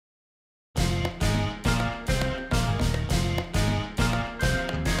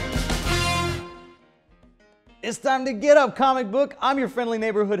It's time to get up, comic book. I'm your friendly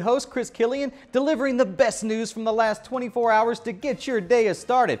neighborhood host, Chris Killian, delivering the best news from the last 24 hours to get your day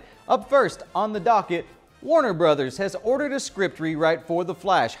started. Up first on the docket, Warner Brothers has ordered a script rewrite for The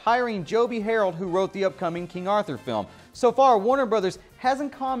Flash, hiring Joby Harold, who wrote the upcoming King Arthur film. So far, Warner Brothers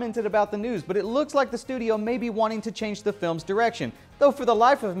hasn't commented about the news, but it looks like the studio may be wanting to change the film's direction. Though for the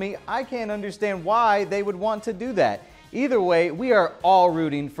life of me, I can't understand why they would want to do that. Either way, we are all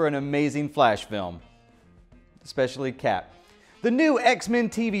rooting for an amazing Flash film. Especially Cap. The new X-Men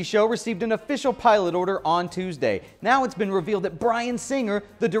TV show received an official pilot order on Tuesday. Now it's been revealed that Bryan Singer,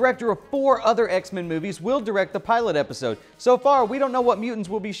 the director of 4 other X-Men movies, will direct the pilot episode. So far, we don't know what mutants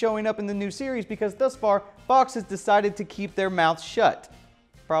will be showing up in the new series because thus far, Fox has decided to keep their mouths shut.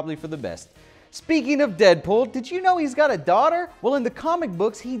 Probably for the best. Speaking of Deadpool, did you know he's got a daughter? Well, in the comic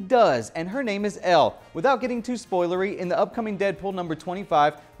books, he does, and her name is Elle. Without getting too spoilery, in the upcoming Deadpool number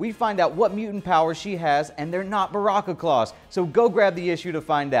 25, we find out what mutant powers she has, and they're not Baraka Claws, so go grab the issue to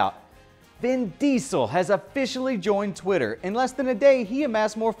find out. Vin Diesel has officially joined Twitter. In less than a day, he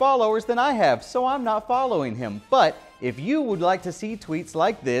amassed more followers than I have, so I'm not following him. But if you would like to see tweets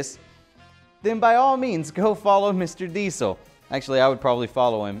like this, then by all means, go follow Mr. Diesel. Actually, I would probably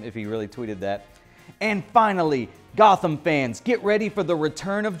follow him if he really tweeted that. And finally, Gotham fans, get ready for the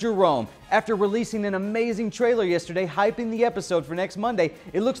return of Jerome. After releasing an amazing trailer yesterday hyping the episode for next Monday,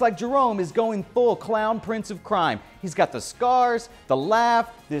 it looks like Jerome is going full clown prince of crime. He's got the scars, the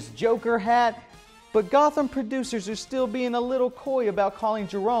laugh, this Joker hat. But Gotham producers are still being a little coy about calling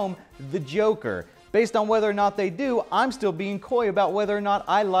Jerome the Joker. Based on whether or not they do, I'm still being coy about whether or not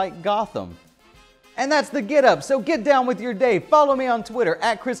I like Gotham. And that's the Get Up, so get down with your day. Follow me on Twitter,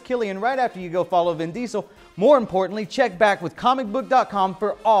 @ChrisKillian, right after you go follow Vin Diesel. More importantly, check back with Comicbook.com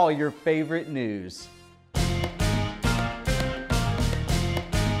for all your favorite news.